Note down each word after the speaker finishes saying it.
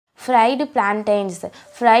Fried plantains.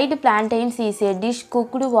 Fried plantains is a dish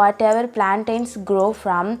cooked whatever plantains grow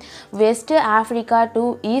from West Africa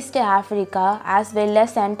to East Africa as well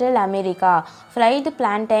as Central America. Fried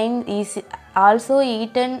plantain is also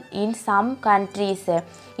eaten in some countries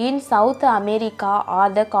in South America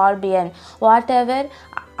or the Caribbean. Whatever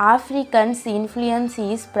African's influence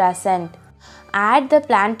is present. Add the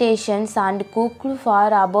plantains and cook for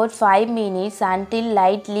about 5 minutes until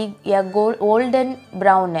lightly golden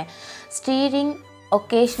brown, stirring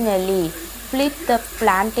occasionally. Flip the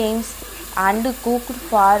plantains and cook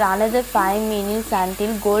for another 5 minutes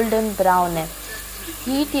until golden brown.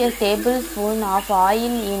 Heat a tablespoon of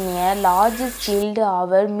oil in a large skillet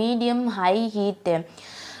over medium-high heat.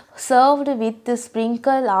 Served with a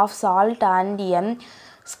sprinkle of salt and a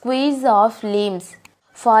squeeze of limes.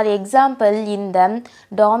 For example, in the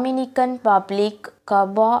Dominican Republic,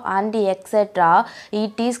 Cuba and etc.,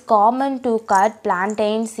 it is common to cut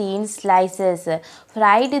plantains in slices,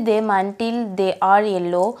 fry them until they are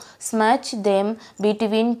yellow, smash them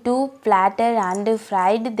between two platters and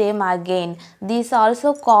fry them again. This is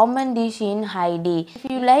also common dish in Haiti. If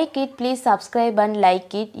you like it, please subscribe and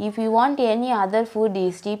like it. If you want any other food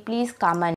history, please comment.